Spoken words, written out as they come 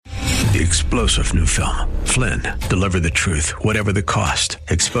The explosive new film, Flynn, deliver the truth, whatever the cost,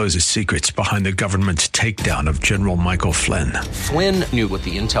 exposes secrets behind the government's takedown of General Michael Flynn. Flynn knew what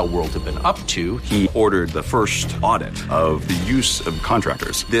the intel world had been up to. He ordered the first audit of the use of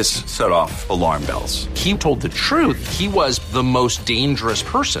contractors. This set off alarm bells. He told the truth. He was the most dangerous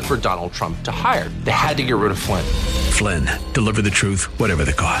person for Donald Trump to hire. They had to get rid of Flynn. Flynn, deliver the truth, whatever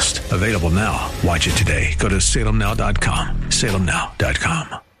the cost. Available now. Watch it today. Go to salemnow.com.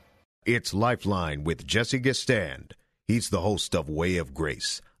 salemnow.com. It's Lifeline with Jesse Gistand. He's the host of Way of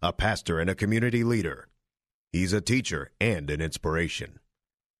Grace, a pastor and a community leader. He's a teacher and an inspiration.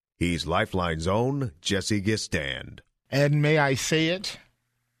 He's Lifeline's own Jesse Gistand. And may I say it?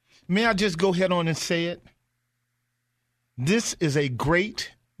 May I just go ahead on and say it? This is a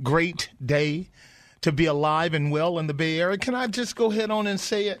great, great day to be alive and well in the Bay Area. Can I just go ahead on and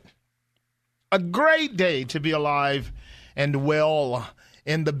say it? A great day to be alive and well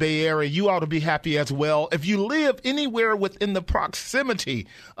in the Bay Area. You ought to be happy as well. If you live anywhere within the proximity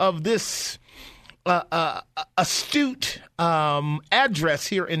of this astute address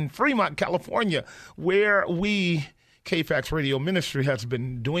here in Fremont, California, where we, KFAX Radio Ministry, has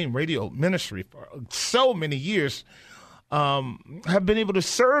been doing radio ministry for so many years, have been able to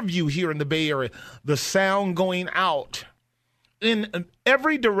serve you here in the Bay Area. The sound going out in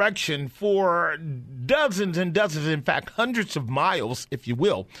every direction for dozens and dozens, in fact, hundreds of miles, if you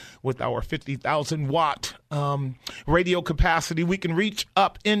will, with our 50,000 watt radio capacity. We can reach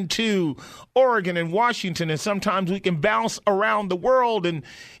up into Oregon and Washington, and sometimes we can bounce around the world and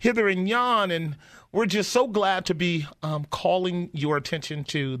hither and yon. And we're just so glad to be calling your attention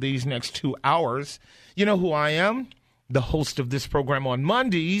to these next 2 hours. You know who I am, the host of this program on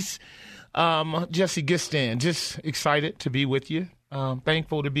Mondays, Jesse Gistand. Just excited to be with you.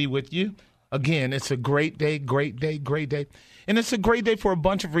 Thankful to be with you. Again, it's a great day, great day, great day. And it's a great day for a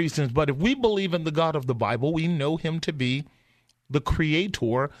bunch of reasons. But if we believe in the God of the Bible, we know him to be the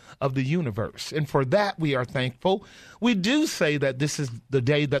creator of the universe. And for that, we are thankful. We do say that this is the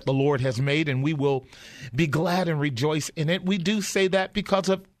day that the Lord has made, and we will be glad and rejoice in it. We do say that because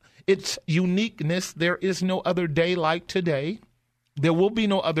of its uniqueness. There is no other day like today. There will be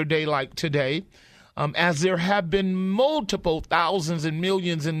no other day like today, as there have been multiple thousands and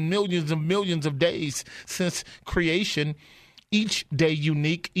millions of days since creation, each day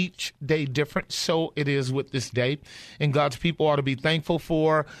unique, each day different. So it is with this day. And God's people ought to be thankful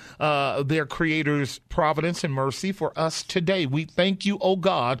for their Creator's providence and mercy for us today. We thank you, O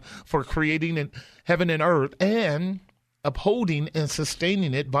God, for creating heaven and earth and upholding and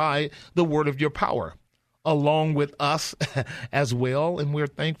sustaining it by the word of your power, along with us as well. And we're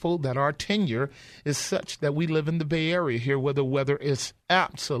thankful that our tenure is such that we live in the Bay Area here where the weather is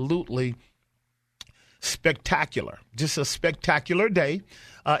absolutely spectacular. Just a spectacular day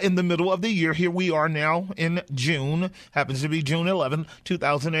in the middle of the year. Here we are now in June, happens to be June 11th,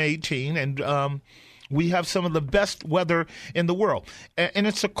 2018. And we have some of the best weather in the world. And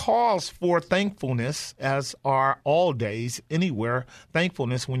it's a cause for thankfulness, as are all days anywhere.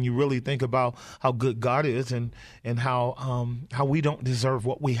 Thankfulness when you really think about how good God is and how we don't deserve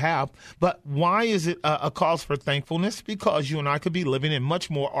what we have. But why is it a cause for thankfulness? Because you and I could be living in much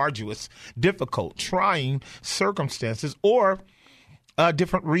more arduous, difficult, trying circumstances, or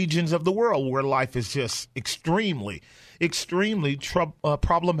different regions of the world where life is just extremely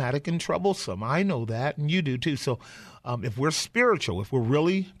problematic and troublesome. I know that, and you do too. So if we're spiritual, if we're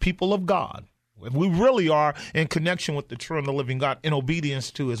really people of God, if we really are in connection with the true and the living God, in obedience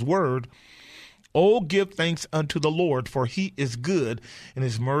to his word, oh, give thanks unto the Lord, for he is good, and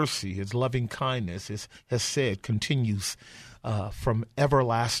his mercy, his loving kindness, has said, continues from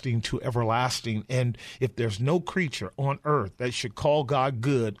everlasting to everlasting. And if there's no creature on earth that should call God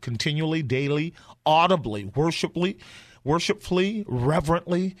good continually, daily, audibly, worshipfully,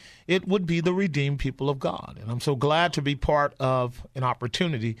 reverently, it would be the redeemed people of God. And I'm so glad to be part of an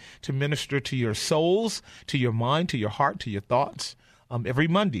opportunity to minister to your souls, to your mind, to your heart, to your thoughts every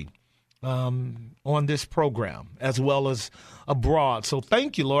Monday on this program, as well as abroad. So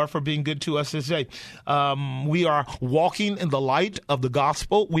thank you, Lord, for being good to us this day. We are walking in the light of the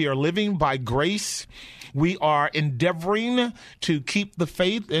gospel. We are living by grace. We are endeavoring to keep the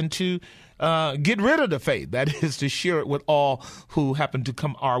faith and to get rid of the faith. That is to share it with all who happen to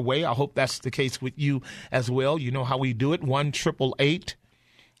come our way. I hope that's the case with you as well. You know how we do it.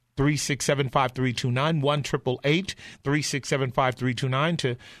 1-888-367-5329, 1-888-367-5329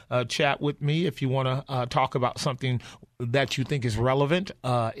 to chat with me if you want to talk about something that you think is relevant,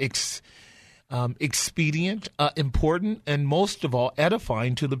 expedient, important, and most of all,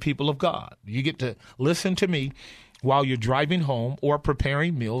 edifying to the people of God. You get to listen to me while you're driving home or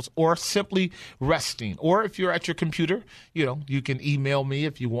preparing meals or simply resting. Or if you're at your computer, you can email me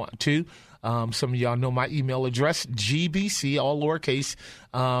if you want to. Some of y'all know my email address, GBC, all lowercase,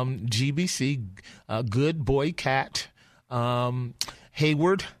 GBC, good boy cat,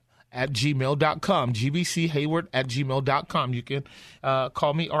 Hayward at gmail.com, GBC Hayward at gmail.com. You can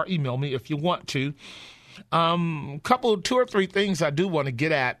call me or email me if you want to. Two or three things I do want to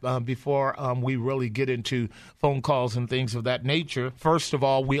get at before we really get into phone calls and things of that nature. First of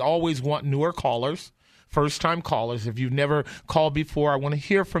all, we always want newer callers. First-time callers. If you've never called before, I want to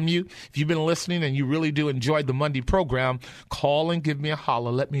hear from you. If you've been listening and you really do enjoy the Monday program, call and give me a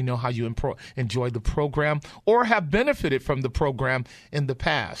holler. Let me know how you enjoyed the program or have benefited from the program in the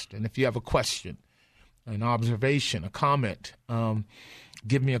past. And if you have a question, an observation, a comment,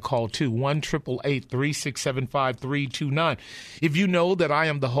 give me a call too, 1-888-3675-329. If you know that I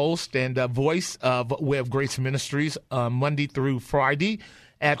am the host and voice of Way of Grace Ministries Monday through Friday,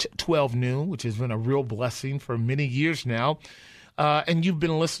 at 12 noon, which has been a real blessing for many years now. And you've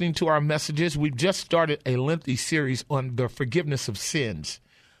been listening to our messages. We've just started a lengthy series on the forgiveness of sins.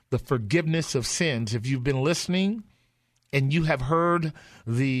 The forgiveness of sins. If you've been listening and you have heard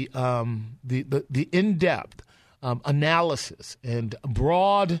the in-depth analysis and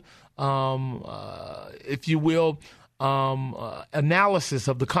broad, if you will, analysis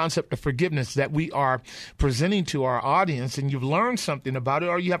of the concept of forgiveness that we are presenting to our audience, and you've learned something about it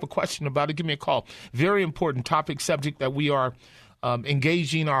or you have a question about it, give me a call. Very important topic, subject that we are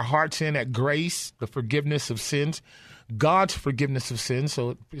engaging our hearts in at Grace, the forgiveness of sins, God's forgiveness of sins.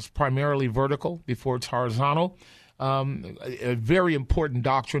 So it's primarily vertical before it's horizontal. A very important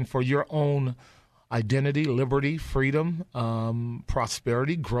doctrine for your own identity, liberty, freedom,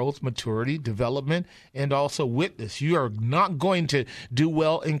 prosperity, growth, maturity, development, and also witness. You are not going to do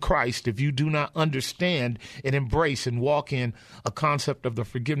well in Christ if you do not understand and embrace and walk in a concept of the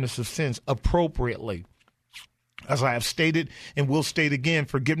forgiveness of sins appropriately. As I have stated and will state again,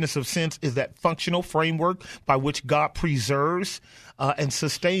 forgiveness of sins is that functional framework by which God preserves and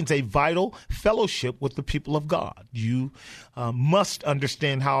sustains a vital fellowship with the people of God. You must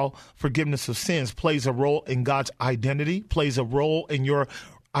understand how forgiveness of sins plays a role in God's identity, plays a role in your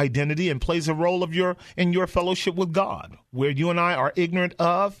identity, and plays a role in your fellowship with God. Where you and I are ignorant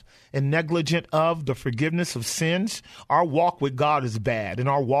of and negligent of the forgiveness of sins, our walk with God is bad, and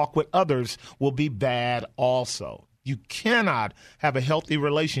our walk with others will be bad also. You cannot have a healthy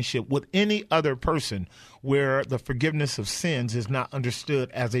relationship with any other person where the forgiveness of sins is not understood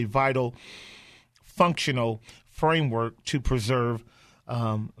as a vital, functional framework to preserve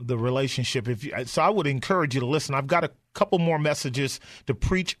the relationship. So I would encourage you to listen. I've got a couple more messages to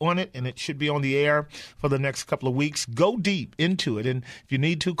preach on it, and it should be on the air for the next couple of weeks. Go deep into it. And if you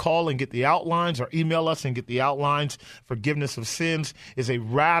need to, call and get the outlines or email us and get the outlines. Forgiveness of sins is a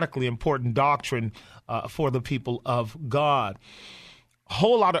radically important doctrine for the people of God. A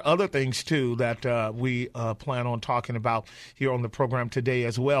whole lot of other things, too, that we plan on talking about here on the program today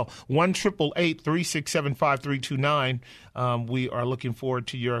as well. 1-888-367-5329. We are looking forward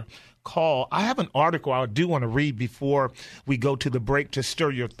to your call. I have an article I do want to read before we go to the break to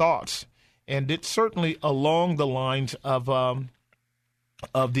stir your thoughts. And it's certainly along the lines of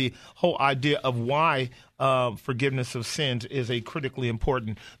the whole idea of why forgiveness of sins is a critically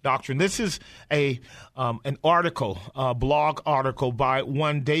important doctrine. This is an article, a blog article by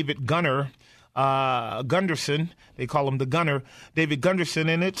one David Gunderson. They call him the Gunner, David Gunderson,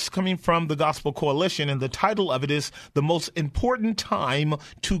 and it's coming from the Gospel Coalition. And the title of it is The Most Important Time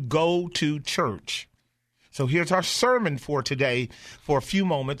to Go to Church. So here's our sermon for today for a few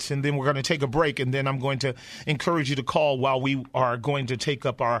moments, and then we're going to take a break, and then I'm going to encourage you to call while we are going to take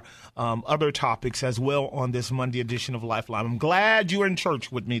up our other topics as well on this Monday edition of Lifeline. I'm glad you're in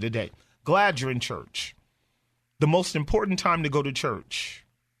church with me today. Glad you're in church. The most important time to go to church.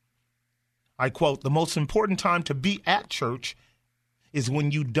 I quote, the most important time to be at church is when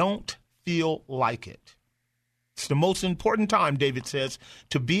you don't feel like it. It's the most important time, David says,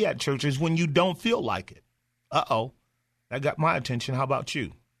 to be at church is when you don't feel like it. Uh-oh, that got my attention. How about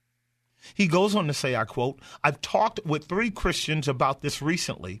you? He goes on to say, I quote, I've talked with 3 Christians about this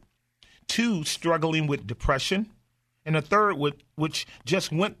recently, 2 struggling with depression, and a third which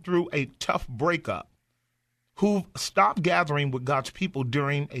just went through a tough breakup, who've stopped gathering with God's people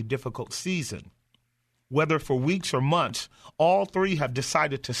during a difficult season. Whether for weeks or months, all 3 have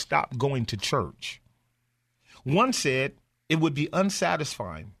decided to stop going to church. One said it would be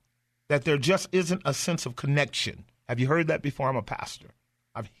unsatisfying, that there just isn't a sense of connection. Have you heard that before? I'm a pastor.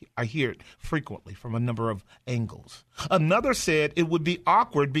 I hear it frequently from a number of angles. Another said it would be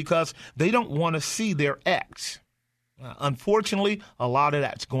awkward because they don't want to see their ex. Unfortunately, a lot of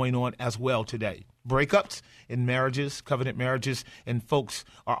that's going on as well today. Breakups in marriages, covenant marriages, and folks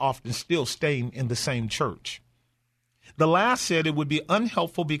are often still staying in the same church. The last said it would be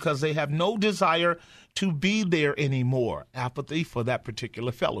unhelpful because they have no desire to be there anymore. Apathy for that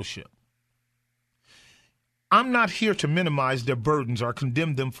particular fellowship. I'm not here to minimize their burdens or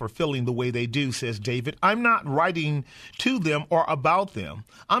condemn them for feeling the way they do, says David. I'm not writing to them or about them.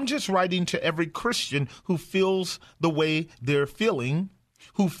 I'm just writing to every Christian who feels the way they're feeling,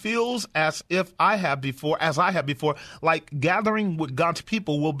 who feels as I have before, like gathering with God's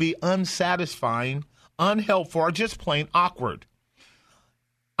people will be unsatisfying, unhelpful, or just plain awkward.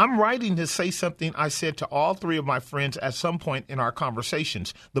 I'm writing to say something I said to all three of my friends at some point in our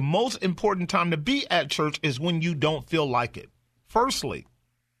conversations. The most important time to be at church is when you don't feel like it. Firstly,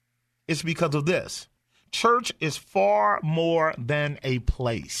 it's because of this. Church is far more than a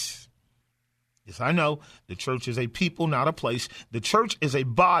place. Yes, I know the church is a people, not a place. The church is a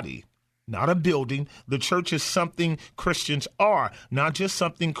body, not a building. The church is something Christians are, not just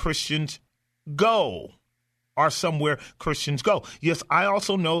something Christians go. Or somewhere Christians go. Yes, I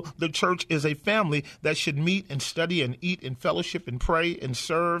also know the church is a family that should meet and study and eat and fellowship and pray and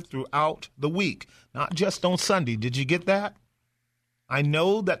serve throughout the week, not just on Sunday. Did you get that? I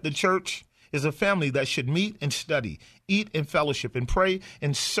know that the church is a family that should meet and study, eat and fellowship and pray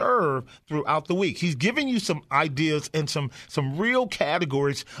and serve throughout the week. He's giving you some ideas and some real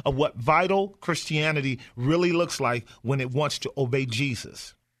categories of what vital Christianity really looks like when it wants to obey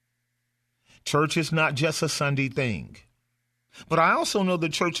Jesus. Church is not just a Sunday thing. But I also know the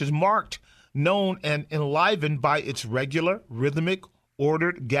church is marked, known, and enlivened by its regular, rhythmic,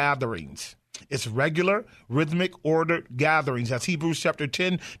 ordered gatherings. It's regular, rhythmic, ordered gatherings. That's Hebrews chapter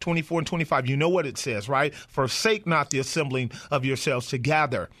 10, 24 and 25. You know what it says, right? Forsake not the assembling of yourselves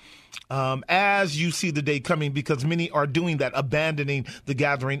together. As you see the day coming, because many are doing that, abandoning the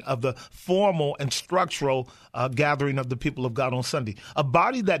gathering of the formal and structural gathering of the people of God on Sunday. A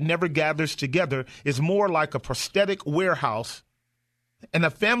body that never gathers together is more like a prosthetic warehouse, and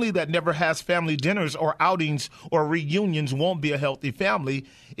a family that never has family dinners or outings or reunions won't be a healthy family,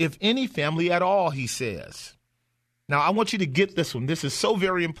 if any family at all, he says. Now, I want you to get this one. This is so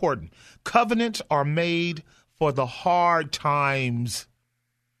very important. Covenants are made for the hard times,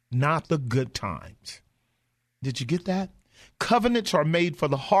 not the good times. Did you get that? Covenants are made for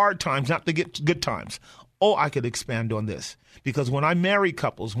the hard times, not the good times. Oh, I could expand on this, because when I marry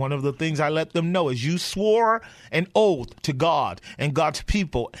couples, one of the things I let them know is you swore an oath to God and God's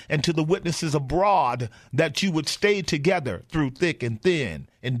people and to the witnesses abroad that you would stay together through thick and thin,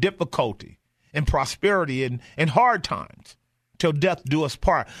 in difficulty, in prosperity, and hard times, till death do us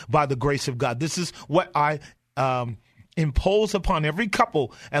part by the grace of God. This is what I impose upon every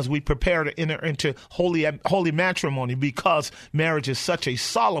couple as we prepare to enter into holy matrimony, because marriage is such a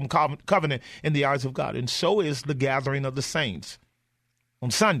solemn covenant in the eyes of God. And so is the gathering of the saints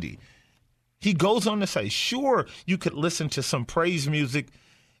on Sunday. He goes on to say, sure, you could listen to some praise music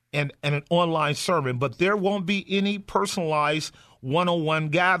and an online sermon, but there won't be any personalized one-on-one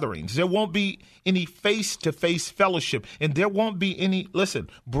gatherings. There won't be any face-to-face fellowship, and there won't be any,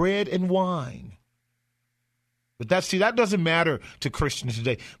 bread and wine. But that doesn't matter to Christians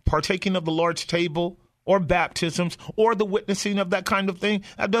today. Partaking of the Lord's table or baptisms or the witnessing of that kind of thing,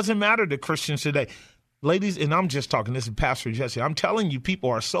 that doesn't matter to Christians today. Ladies, and I'm just talking, this is Pastor Jesse, I'm telling you, people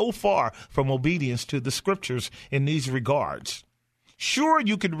are so far from obedience to the scriptures in these regards. Sure,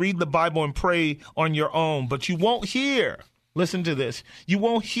 you could read the Bible and pray on your own, but you won't hear. Listen to this. You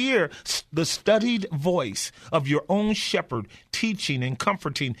won't hear the studied voice of your own shepherd teaching and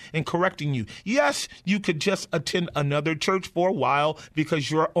comforting and correcting you. Yes, you could just attend another church for a while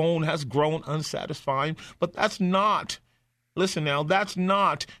because your own has grown unsatisfying, but that's not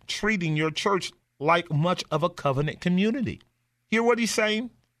treating your church like much of a covenant community. Hear what he's saying?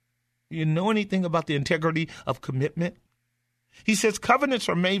 You know anything about the integrity of commitment? He says covenants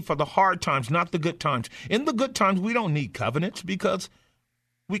are made for the hard times, not the good times. In the good times, we don't need covenants because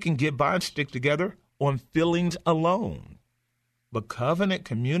we can get by and stick together on feelings alone. But covenant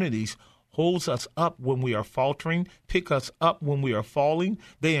communities holds us up when we are faltering, pick us up when we are falling.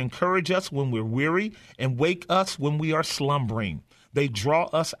 They encourage us when we're weary and wake us when we are slumbering. They draw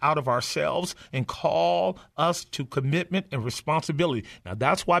us out of ourselves and call us to commitment and responsibility. Now,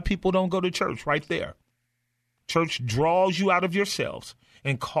 that's why people don't go to church right there. Church draws you out of yourselves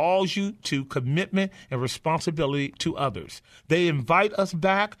and calls you to commitment and responsibility to others. They invite us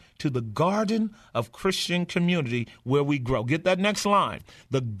back to the garden of Christian community where we grow. Get that next line.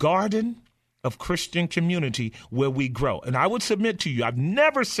 The garden of Christian community where we grow. And I would submit to you, I've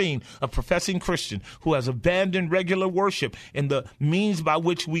never seen a professing Christian who has abandoned regular worship and the means by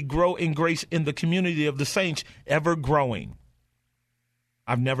which we grow in grace in the community of the saints ever growing.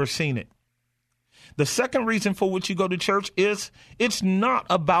 I've never seen it. The second reason for which you go to church is it's not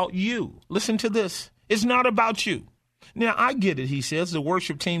about you. Listen to this. It's not about you. Now, I get it, he says. The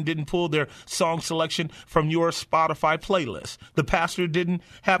worship team didn't pull their song selection from your Spotify playlist. The pastor didn't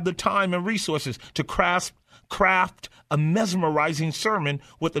have the time and resources to craft a mesmerizing sermon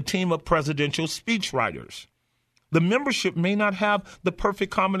with a team of presidential speechwriters. The membership may not have the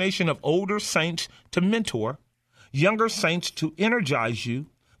perfect combination of older saints to mentor, younger saints to energize you,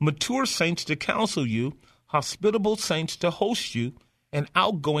 mature saints to counsel you, hospitable saints to host you, and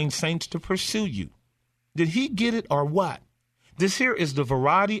outgoing saints to pursue you. Did he get it or what? This here is the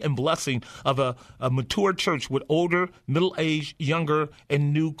variety and blessing of a mature church with older, middle-aged, younger,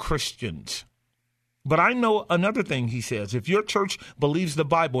 and new Christians. But I know another thing, he says. If your church believes the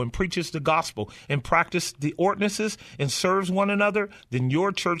Bible and preaches the gospel and practices the ordinances and serves one another, then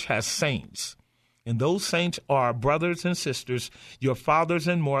your church has saints. And those saints are brothers and sisters, your fathers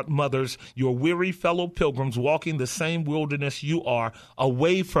and mothers, your weary fellow pilgrims walking the same wilderness you are,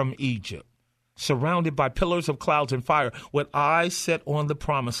 away from Egypt, surrounded by pillars of clouds and fire, with eyes set on the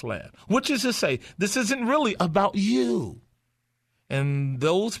promised land. Which is to say, this isn't really about you. And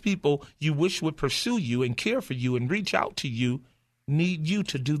those people you wish would pursue you and care for you and reach out to you need you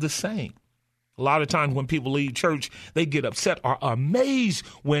to do the same. A lot of times when people leave church, they get upset or amazed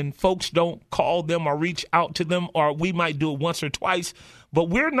when folks don't call them or reach out to them, or we might do it once or twice, but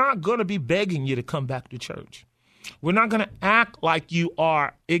we're not going to be begging you to come back to church. We're not going to act like you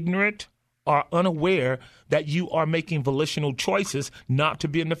are ignorant or unaware that you are making volitional choices not to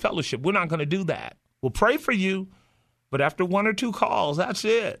be in the fellowship. We're not going to do that. We'll pray for you, but after one or two calls, that's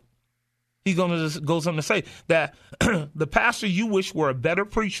it. He goes on to say that the pastor you wish were a better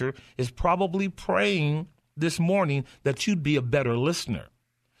preacher is probably praying this morning that you'd be a better listener.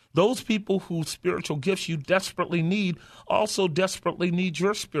 Those people whose spiritual gifts you desperately need also desperately need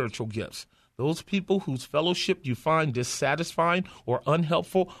your spiritual gifts. Those people whose fellowship you find dissatisfying or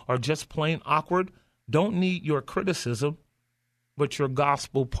unhelpful or just plain awkward don't need your criticism, but your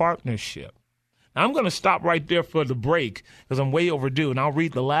gospel partnership. Now, I'm going to stop right there for the break because I'm way overdue, and I'll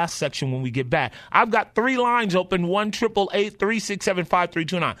read the last section when we get back. I've got 3 lines open,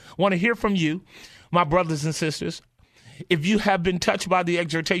 1-888-367-5329. Want to hear from you, my brothers and sisters. If you have been touched by the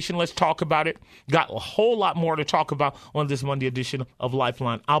exhortation, let's talk about it. Got a whole lot more to talk about on this Monday edition of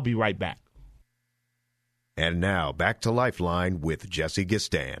Lifeline. I'll be right back. And now, back to Lifeline with Jesse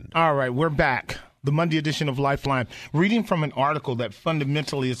Gistand. All right, we're back. The Monday edition of Lifeline, reading from an article that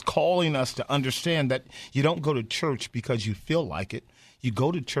fundamentally is calling us to understand that you don't go to church because you feel like it. You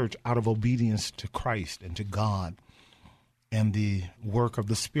go to church out of obedience to Christ and to God and the work of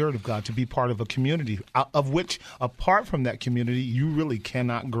the Spirit of God to be part of a community of which, apart from that community, you really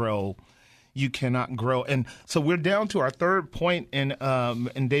cannot grow. You cannot grow. And so we're down to our third point in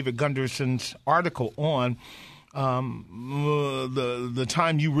David Gunderson's article on the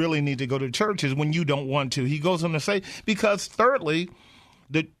time you really need to go to church is when you don't want to. He goes on to say, because thirdly,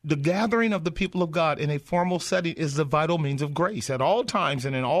 the gathering of the people of God in a formal setting is the vital means of grace. At all times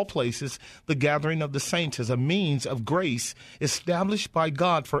and in all places, the gathering of the saints is a means of grace established by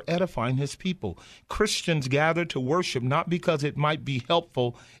God for edifying his people. Christians gather to worship not because it might be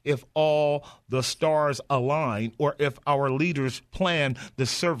helpful if all the stars align, or if our leaders plan the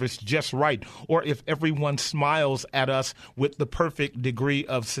service just right, or if everyone smiles at us with the perfect degree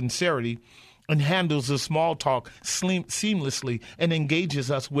of sincerity and handles the small talk seamlessly and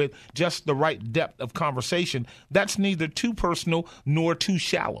engages us with just the right depth of conversation. That's neither too personal nor too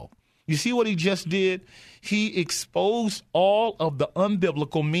shallow. You see what he just did? He exposed all of the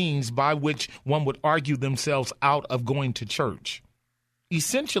unbiblical means by which one would argue themselves out of going to church.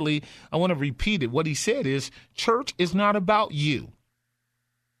 Essentially, I want to repeat it. What he said is, church is not about you.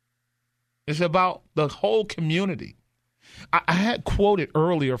 It's about the whole community. I had quoted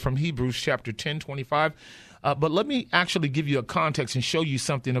earlier from Hebrews chapter 10:25, but let me actually give you a context and show you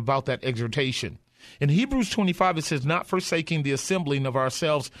something about that exhortation. In Hebrews 25, it says, not forsaking the assembling of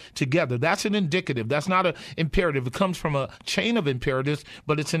ourselves together. That's an indicative. That's not an imperative. It comes from a chain of imperatives,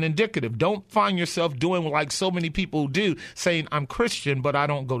 but it's an indicative. Don't find yourself doing like so many people do, saying, I'm Christian, but I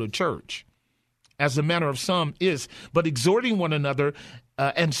don't go to church, as the manner of some is, but exhorting one another,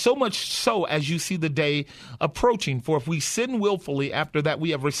 and so much so as you see the day approaching. For if we sin willfully after that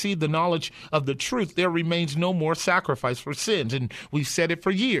we have received the knowledge of the truth, there remains no more sacrifice for sins. And we've said it for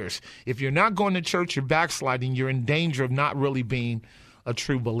years. If you're not going to church, you're backsliding. You're in danger of not really being a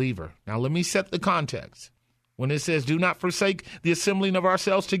true believer. Now, let me set the context. When it says, do not forsake the assembling of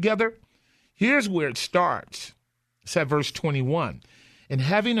ourselves together, here's where it starts. It's at verse 21. And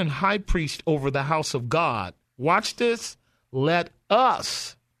having an high priest over the house of God, watch this, let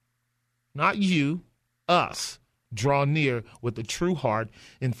us, not you, us, draw near with a true heart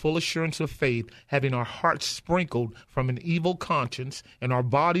in full assurance of faith, having our hearts sprinkled from an evil conscience and our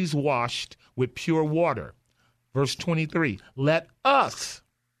bodies washed with pure water. Verse 23, let us,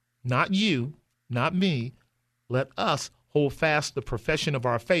 not you, not me, let us hold fast the profession of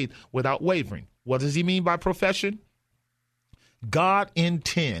our faith without wavering. What does he mean by profession? God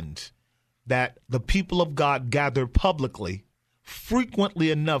intends that the people of God gather publicly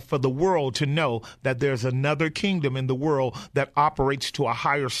frequently enough for the world to know that there's another kingdom in the world that operates to a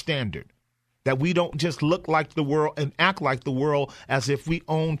higher standard, that we don't just look like the world and act like the world as if we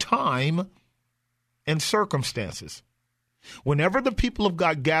own time and circumstances. Whenever the people of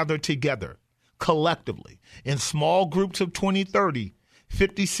God gather together collectively in small groups of 20, 30,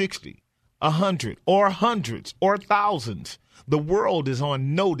 50, 60, 100, or hundreds or thousands, the world is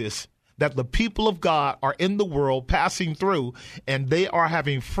on notice that the people of God are in the world passing through, and they are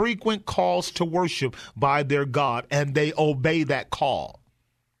having frequent calls to worship by their God, and they obey that call.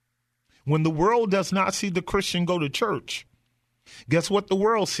 When the world does not see the Christian go to church, guess what the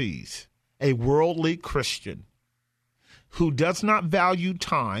world sees? A worldly Christian who does not value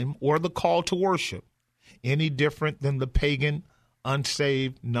time or the call to worship any different than the pagan,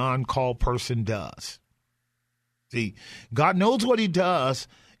 unsaved, non-called person does. See, God knows what he does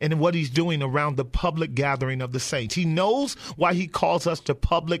and what he's doing around the public gathering of the saints. He knows why he calls us to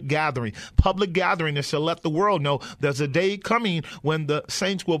public gathering. Public gathering is to let the world know there's a day coming when the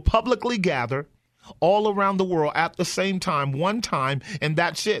saints will publicly gather all around the world at the same time, one time, and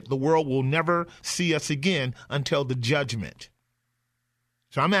that's it. The world will never see us again until the judgment.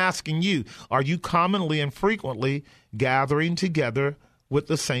 So I'm asking you, are you commonly and frequently gathering together with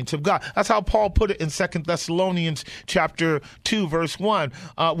the saints of God? That's how Paul put it in 2 Thessalonians chapter 2, verse 1.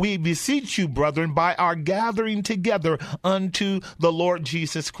 We beseech you, brethren, by our gathering together unto the Lord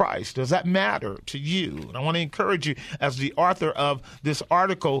Jesus Christ. Does that matter to you? And I want to encourage you, as the author of this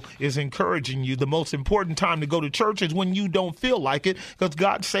article is encouraging you, the most important time to go to church is when you don't feel like it, because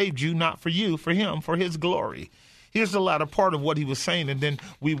God saved you, not for you, for him, for his glory. Here's the latter part of what he was saying, and then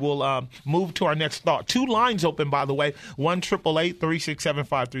we will move to our next thought. 2 lines open, by the way,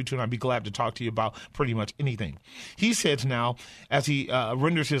 1-888-367-5329. I'd be glad to talk to you about pretty much anything. He says now, as he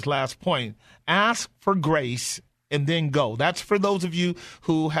renders his last point, ask for grace and then go. That's for those of you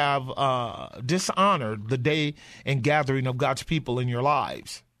who have dishonored the day and gathering of God's people in your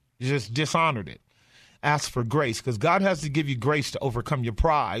lives. You just dishonored it. Ask for grace, because God has to give you grace to overcome your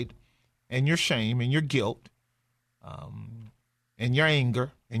pride and your shame and your guilt, and your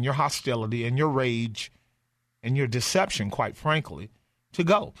anger, and your hostility, and your rage, and your deception, quite frankly, to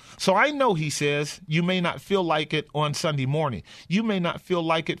go. So I know, he says, you may not feel like it on Sunday morning. You may not feel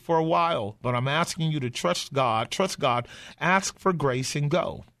like it for a while, but I'm asking you to trust God, ask for grace, and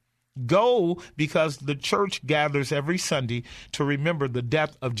go. Go because the church gathers every Sunday to remember the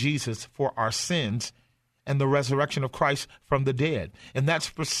death of Jesus for our sins and the resurrection of Christ from the dead. And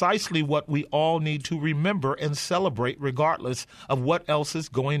that's precisely what we all need to remember and celebrate, regardless of what else is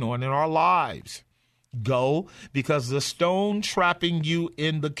going on in our lives. Go because the stone trapping you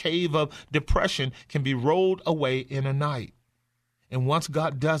in the cave of depression can be rolled away in a night. And once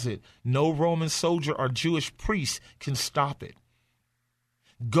God does it, no Roman soldier or Jewish priest can stop it.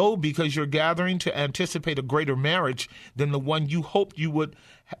 Go because you're gathering to anticipate a greater marriage than the one you hoped you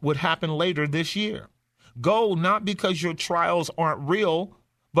would happen later this year. Go not because your trials aren't real,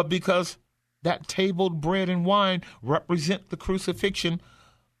 but because that tabled bread and wine represent the crucifixion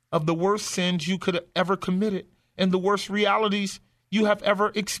of the worst sins you could have ever committed and the worst realities you have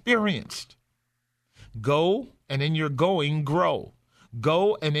ever experienced. Go, and in your going, grow.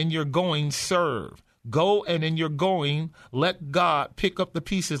 Go, and in your going, serve. Go, and in your going, let God pick up the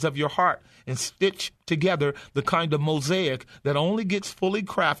pieces of your heart and stitch together the kind of mosaic that only gets fully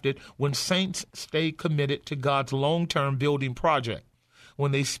crafted when saints stay committed to God's long-term building project,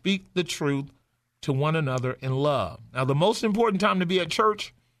 when they speak the truth to one another in love. Now, the most important time to be at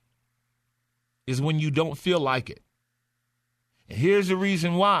church is when you don't feel like it. And here's the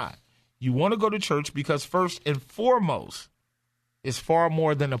reason why. You want to go to church because first and foremost, it's far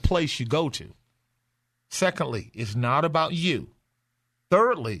more than a place you go to. Secondly, it's not about you.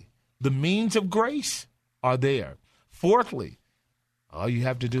 Thirdly, the means of grace are there. Fourthly, all you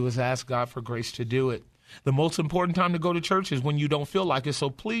have to do is ask God for grace to do it. The most important time to go to church is when you don't feel like it. So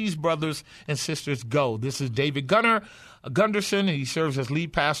please, brothers and sisters, go. This is David Gunderson, and he serves as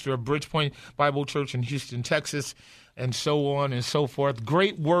lead pastor of Bridgepoint Bible Church in Houston, Texas, and so on and so forth.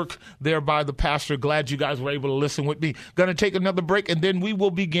 Great work there by the pastor. Glad you guys were able to listen with me. Going to take another break, and then we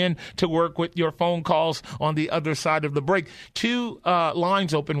will begin to work with your phone calls on the other side of the break. 2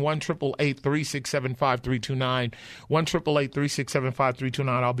 lines open, 1-888-367-5329, 1-888-367-5329.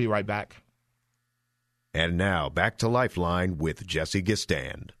 I'll be right back. And now, back to Lifeline with Jesse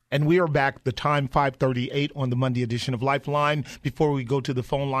Gistand. And we are back, the time 5:38 on the Monday edition of Lifeline. Before we go to the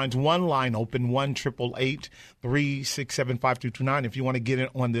phone lines, 1 line open, 1-888-367-5329. If you want to get in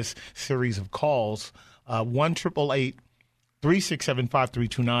on this series of calls,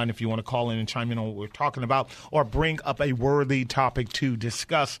 1-888-367-5329 if you want to call in and chime in on what we're talking about or bring up a worthy topic to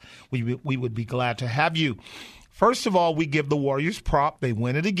discuss. We would be glad to have you. First of all, we give the Warriors prop. They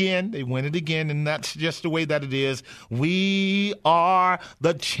win it again. And that's just the way that it is. We are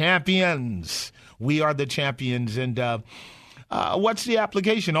the champions. And what's the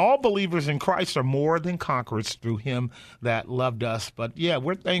application? All believers in Christ are more than conquerors through him that loved us. But, yeah,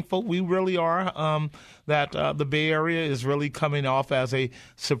 we're thankful. We really are that the Bay Area is really coming off as a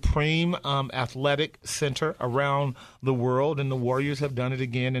supreme athletic center around the world, and the Warriors have done it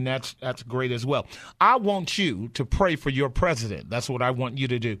again, and that's great as well. I want you to pray for your president. That's what I want you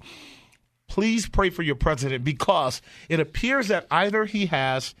to do. Please pray for your president, because it appears that either he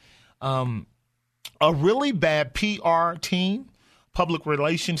has a really bad PR team, public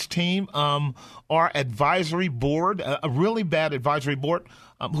relations team, or advisory board, a really bad advisory board,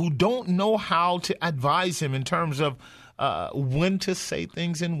 who don't know how to advise him in terms of when to say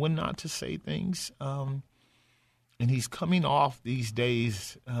things and when not to say things. And he's coming off these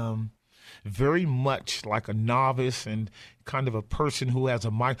days very much like a novice and kind of a person who has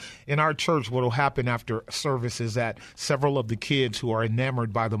a mic. In our church, what will happen after service is that several of the kids who are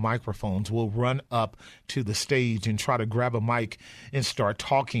enamored by the microphones will run up to the stage and try to grab a mic and start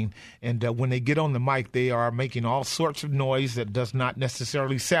talking. And when they get on the mic, they are making all sorts of noise that does not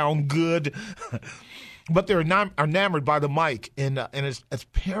necessarily sound good. But they're enamored by the mic, and it's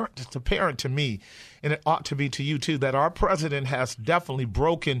apparent to me, and it ought to be to you too, that our president has definitely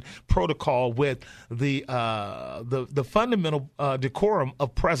broken protocol with the fundamental decorum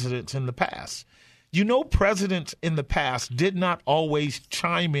of presidents in the past. You know, presidents in the past did not always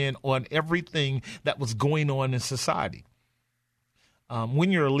chime in on everything that was going on in society.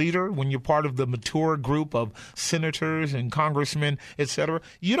 When you're a leader, when you're part of the mature group of senators and congressmen, et cetera,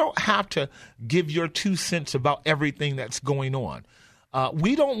 you don't have to give your 2 cents about everything that's going on.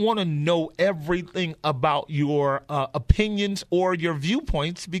 We don't want to know everything about your opinions or your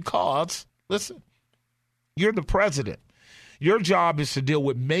viewpoints because, listen, you're the president. Your job is to deal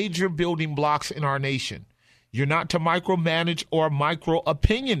with major building blocks in our nation. You're not to micromanage or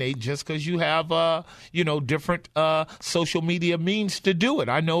micro-opinionate just because you have, different social media means to do it.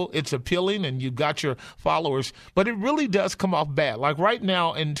 I know it's appealing and you've got your followers, but it really does come off bad. Like right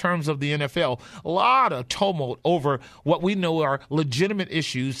now, in terms of the NFL, a lot of tumult over what we know are legitimate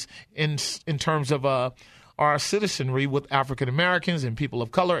issues in terms of our citizenry with African Americans and people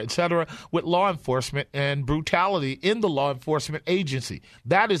of color, et cetera, with law enforcement and brutality in the law enforcement agency.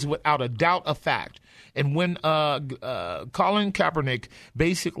 That is without a doubt a fact. And when Colin Kaepernick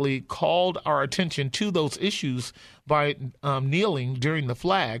basically called our attention to those issues by kneeling during the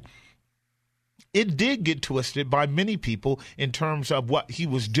flag, it did get twisted by many people in terms of what he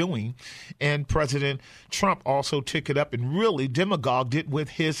was doing. And President Trump also took it up and really demagogued it with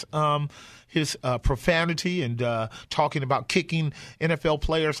his profanity and talking about kicking NFL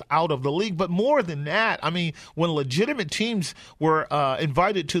players out of the league. But more than that, I mean, when legitimate teams were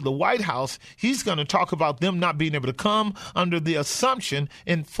invited to the White House, he's going to talk about them not being able to come under the assumption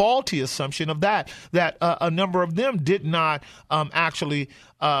and faulty assumption of that a number of them did not actually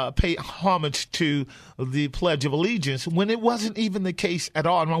pay homage to the Pledge of Allegiance when it wasn't even the case at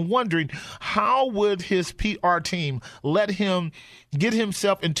all. And I'm wondering, how would his PR team let him get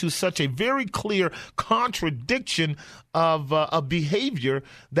himself into such a very clear contradiction of behavior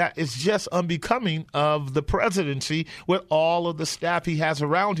that is just unbecoming of the presidency with all of the staff he has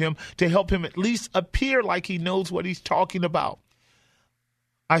around him to help him at least appear like he knows what he's talking about?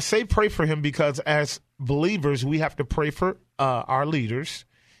 I say pray for him because as believers, we have to pray for our leaders,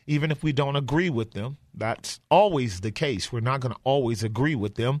 even if we don't agree with them. That's always the case. We're not going to always agree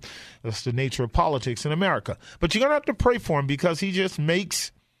with them. That's the nature of politics in America. But you're going to have to pray for him because he just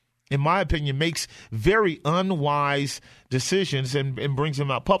makes, in my opinion, makes very unwise decisions and brings them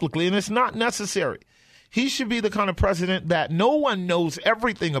out publicly. And it's not necessary. He should be the kind of president that no one knows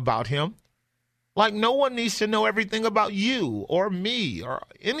everything about him. Like no one needs to know everything about you or me or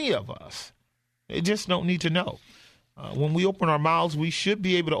any of us. They just don't need to know. When we open our mouths, we should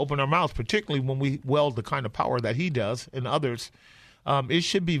be able to open our mouths, particularly when we wield the kind of power that he does and others. It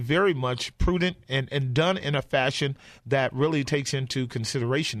should be very much prudent and done in a fashion that really takes into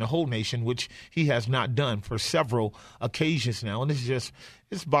consideration the whole nation, which he has not done for several occasions now. And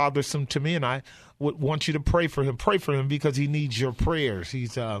it's bothersome to me, and I would want you to pray for him. Pray for him because he needs your prayers.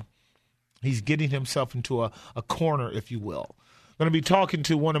 He's getting himself into a corner, if you will. I'm going to be talking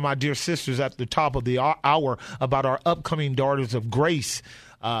to one of my dear sisters at the top of the hour about our upcoming Daughters of Grace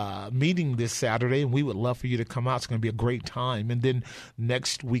meeting this Saturday, and we would love for you to come out. It's going to be a great time. And then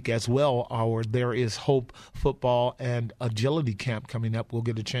next week as well, our There Is Hope football and agility camp coming up. We'll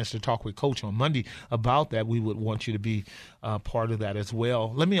get a chance to talk with Coach on Monday about that. We would want you to be part of that as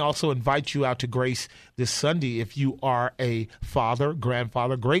well. Let me also invite you out to Grace this Sunday if you are a father,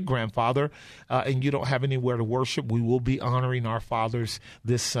 grandfather, great-grandfather, and you don't have anywhere to worship. We will be honoring our fathers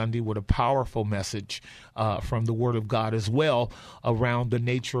this Sunday with a powerful message from the Word of God as well around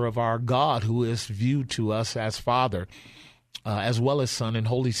the nature of our God, who is viewed to us as Father, as well as Son and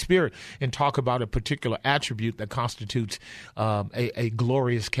Holy Spirit, and talk about a particular attribute that constitutes a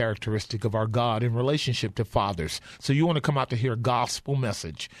glorious characteristic of our God in relationship to fathers. So you want to come out to hear a gospel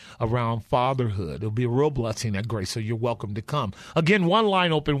message around fatherhood. It'll be a real blessing at Grace, so you're welcome to come. Again, one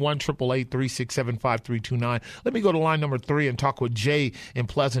line open, 1-888-367-5329. Let me go to line number 3 and talk with Jay in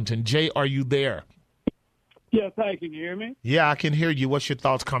Pleasanton. Jay, are you there? Yes, hi. Can you hear me? Yeah, I can hear you. What's your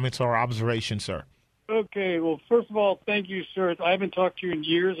thoughts, comments, or observations, sir? Okay. Well, first of all, thank you, sir. I haven't talked to you in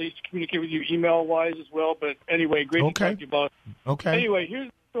years. I used to communicate with you email-wise as well. But anyway, great to talk to you, boss. Okay. Anyway, here's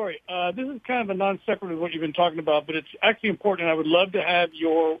the story. This is kind of a non sequitur with what you've been talking about, but it's actually important. I would love to have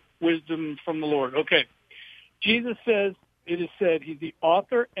your wisdom from the Lord. Okay. Jesus says, it is said, he's the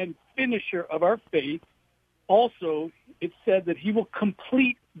author and finisher of our faith. Also, it's said that he will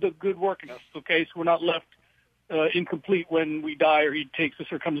complete the good work in us. Okay, so we're not left incomplete when we die or he takes us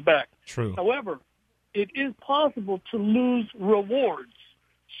or comes back. True. However, it is possible to lose rewards.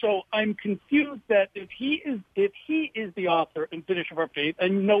 So I'm confused that if he is the author and finisher of our faith, I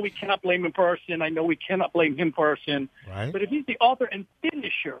know we cannot blame him for our sin. I know we cannot blame him for our sin. Right. But if he's the author and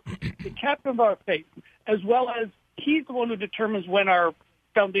finisher, the captain of our faith, as well as he's the one who determines when our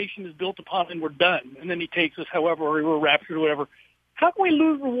foundation is built upon and we're done, and then he takes us however, or we're raptured or whatever, how can we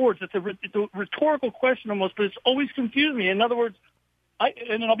lose rewards? It's a rhetorical question almost, but it's always confused me. In other words,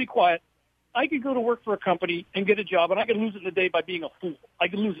 and then I'll be quiet, I could go to work for a company and get a job, and I could lose it in a day by being a fool. I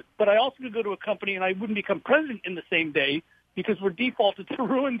could lose it. But I also could go to a company, and I wouldn't become president in the same day because we're defaulted to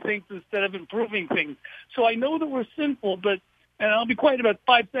ruin things instead of improving things. So I know that we're sinful, and I'll be quiet about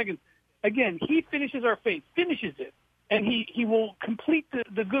 5 seconds. Again, he finishes our faith, finishes it, and he will complete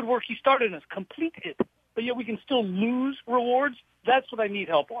the good work he started in us, complete it. But yet we can still lose rewards. That's what I need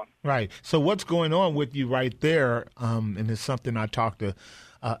help on. Right. So what's going on with you right there, and it's something I talk to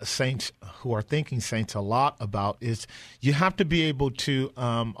saints who are thinking saints a lot about, is you have to be able to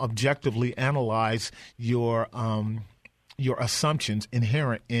objectively analyze your assumptions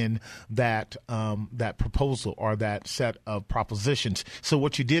inherent in that proposal or that set of propositions. So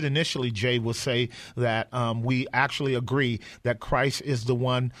what you did initially, Jay, was say that we actually agree that Christ is the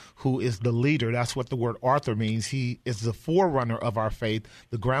one who is the leader. That's what the word author means. He is the forerunner of our faith,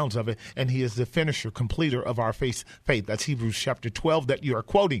 the grounds of it, and he is the finisher, completer of our faith. That's Hebrews chapter 12 that you are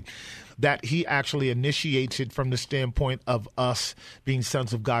quoting. That he actually initiates it from the standpoint of us being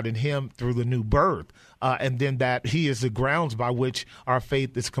sons of God in him through the new birth. And then that he is the grounds by which our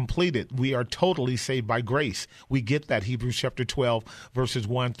faith is completed. We are totally saved by grace. We get that, Hebrews chapter 12, verses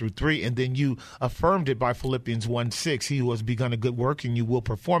 1 through 3. And then you affirmed it by Philippians 1:6. He who has begun a good work and you will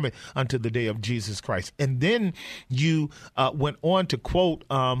perform it unto the day of Jesus Christ. And then you went on to quote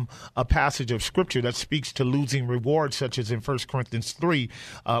a passage of scripture that speaks to losing rewards, such as in 1 Corinthians 3,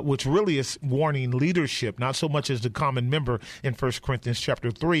 which really is warning leadership, not so much as the common member in 1 Corinthians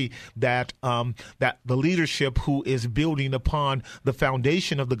chapter 3, that the leadership who is building upon the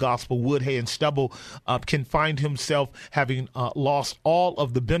foundation of the gospel, wood, hay, and stubble, can find himself having lost all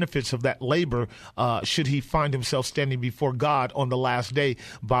of the benefits of that labor should he find himself standing before God on the last day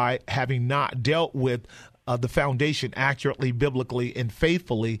by having not dealt with the foundation accurately, biblically, and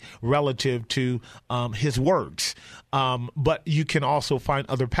faithfully relative to his words. But you can also find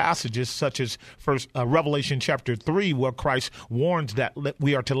other passages such as Revelation chapter 3, where Christ warns that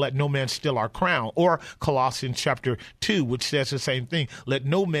we are to let no man steal our crown, or Colossians chapter 2, which says the same thing. Let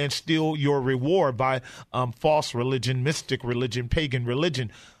no man steal your reward by false religion, mystic religion, pagan religion.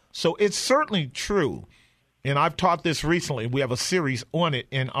 So it's certainly true and I've taught this recently. We have a series on it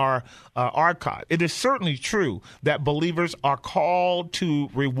in our archive. It is certainly true that believers are called to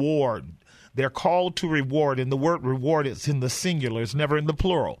reward. They're called to reward, and the word reward is in the singular. It's never in the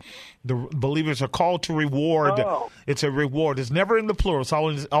plural. The believers are called to reward. Oh. It's a reward. It's never in the plural. It's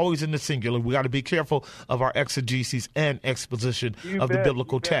always in the singular. We got to be careful of our exegesis and exposition of the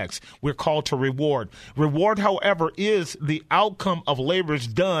biblical text. We're called to reward. Reward, however, is the outcome of labors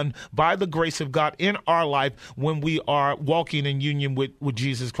done by the grace of God in our life when we are walking in union with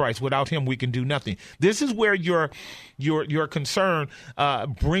Jesus Christ. Without him, we can do nothing. This is where your concern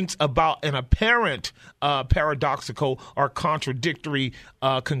brings about an apparent paradoxical or contradictory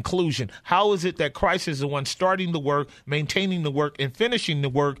conclusion. How is it that Christ is the one starting the work, maintaining the work, and finishing the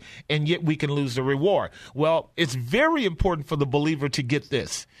work, and yet we can lose the reward? Well, it's very important for the believer to get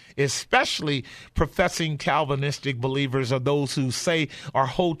this, especially professing Calvinistic believers or those who say or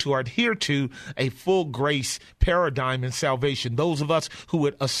hold to or adhere to a full grace paradigm in salvation. Those of us who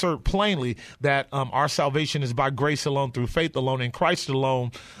would assert plainly that our salvation is by grace alone, through faith alone, in Christ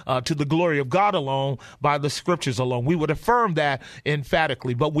alone, to the glory of God alone, by the scriptures alone. We would affirm that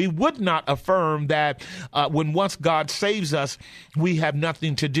emphatically, but we would not affirm that when once God saves us, we have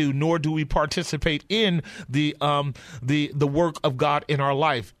nothing to do, nor do we participate in the work of God in our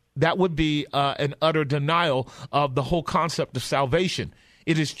life. That would be an utter denial of the whole concept of salvation.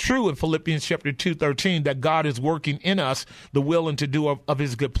 It is true in Philippians chapter 2:13 that God is working in us the will and to do of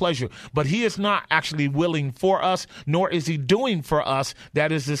his good pleasure. But he is not actually willing for us, nor is he doing for us.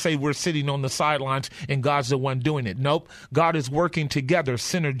 That is to say, we're sitting on the sidelines and God's the one doing it. Nope. God is working together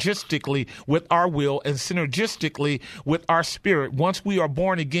synergistically with our will and synergistically with our spirit. Once we are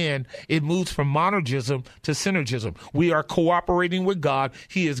born again, it moves from monergism to synergism. We are cooperating with God.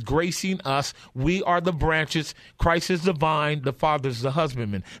 He is gracing us. We are the branches. Christ is the vine. The Father is the husband.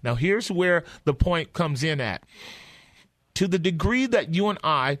 Now, here's where the point comes in at. To the degree that you and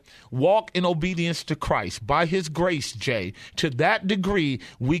I walk in obedience to Christ by his grace, Jay, to that degree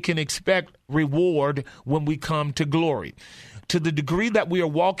we can expect reward when we come to glory. To the degree that we are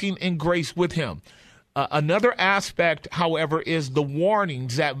walking in grace with him. Another aspect, however, is the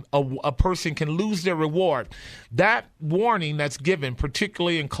warnings that a person can lose their reward. That warning that's given,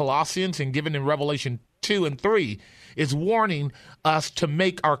 particularly in Colossians and given in Revelation 2 and 3, is warning us to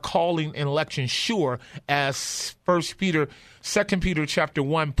make our calling and election sure, as 2 Peter chapter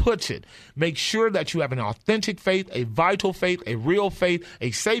 1 puts it. Make sure that you have an authentic faith, a vital faith, a real faith,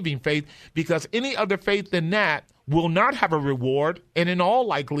 a saving faith, because any other faith than that will not have a reward, and in all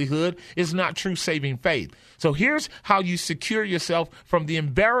likelihood is not true saving faith. So here's how you secure yourself from the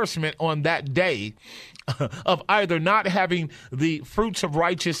embarrassment on that day of either not having the fruits of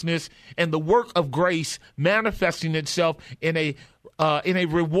righteousness and the work of grace manifesting itself in a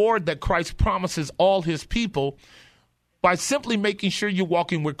reward that Christ promises all his people, by simply making sure you're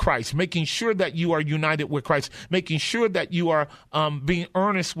walking with Christ, making sure that you are united with Christ, making sure that you are being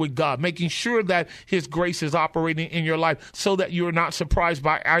earnest with God, making sure that his grace is operating in your life so that you are not surprised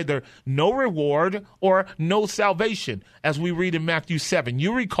by either no reward or no salvation. As we read in Matthew 7,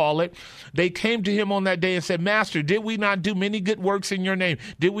 you recall it. They came to him on that day and said, Master, did we not do many good works in your name?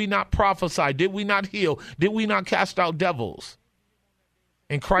 Did we not prophesy? Did we not heal? Did we not cast out devils?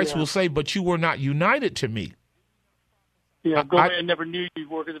 And Christ will say, but you were not united to me. Yeah, go ahead. I never knew you,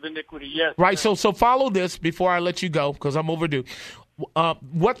 workers of iniquity. Yes. Right. So follow this before I let you go, because I'm overdue.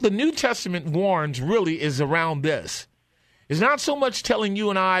 What the New Testament warns really is around this. It's not so much telling you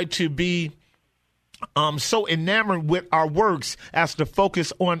and I to be so enamored with our works as to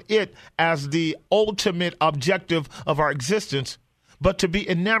focus on it as the ultimate objective of our existence, but to be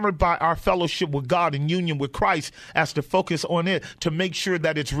enamored by our fellowship with God and union with Christ as to focus on it, to make sure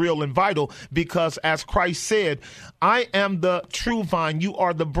that it's real and vital, because as Christ said, I am the true vine, you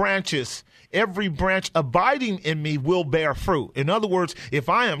are the branches. Every branch abiding in me will bear fruit. In other words, if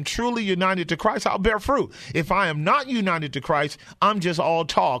I am truly united to Christ, I'll bear fruit. If I am not united to Christ, I'm just all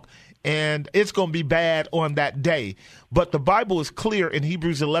talk, and it's going to be bad on that day. But the Bible is clear in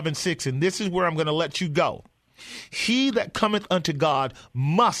Hebrews 11:6, and this is where I'm going to let you go. He that cometh unto God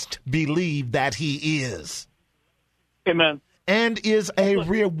must believe that he is. Amen. And is a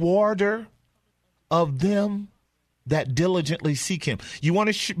rewarder of them that diligently seek him. You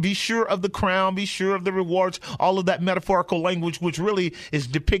want to be sure of the crown, be sure of the rewards, all of that metaphorical language, which really is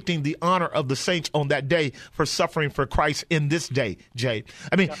depicting the honor of the saints on that day for suffering for Christ in this day, Jay.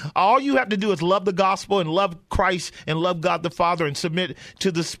 I mean, all you have to do is love the gospel and love Christ and love God the Father and submit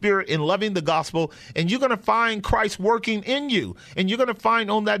to the Spirit in loving the gospel, and you're going to find Christ working in you. And you're going to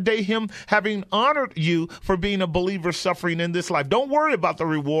find on that day him having honored you for being a believer suffering in this life. Don't worry about the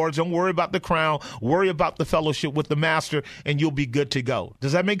rewards. Don't worry about the crown. Worry about the fellowship with the Master, and you'll be good to go.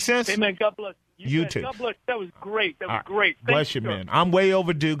 Does that make sense? Amen. God bless you too. God bless. That was great. That was great. Bless you, man. I'm way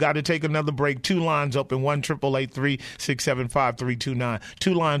overdue. Got to take another break. 2 lines open, 1-888-367-5329.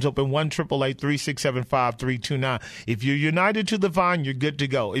 2 lines open, 1-888-367-5329. If you're united to the vine, you're good to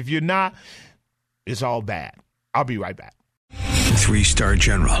go. If you're not, it's all bad. I'll be right back. 3-star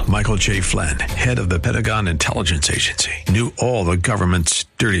General Michael J. Flynn, head of the Pentagon Intelligence Agency, knew all the government's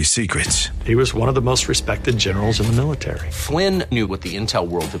dirty secrets. He was one of the most respected generals in the military. Flynn knew what the intel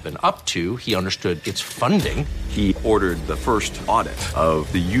world had been up to. He understood its funding. He ordered the first audit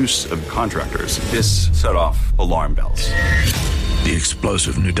of the use of contractors. This set off alarm bells. The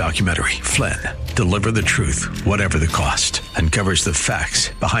explosive new documentary, Flynn, Deliver the Truth, Whatever the Cost, uncovers the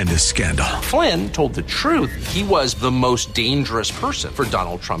facts behind this scandal. Flynn told the truth. He was the most dangerous person for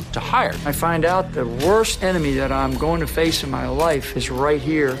Donald Trump to hire. I find out the worst enemy that I'm going to face in my life is right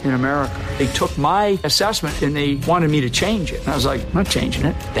here in America. They took my assessment and they wanted me to change it. And I was like, I'm not changing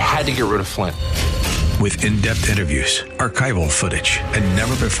it. They had to get rid of Flynn. With in-depth interviews, archival footage, and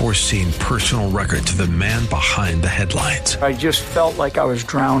never-before-seen personal records of the man behind the headlines. I just felt like I was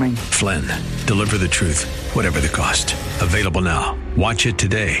drowning. Flynn, Deliver the Truth, Whatever the Cost. Available now. Watch it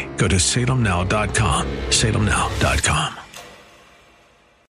today. Go to salemnow.com. salemnow.com.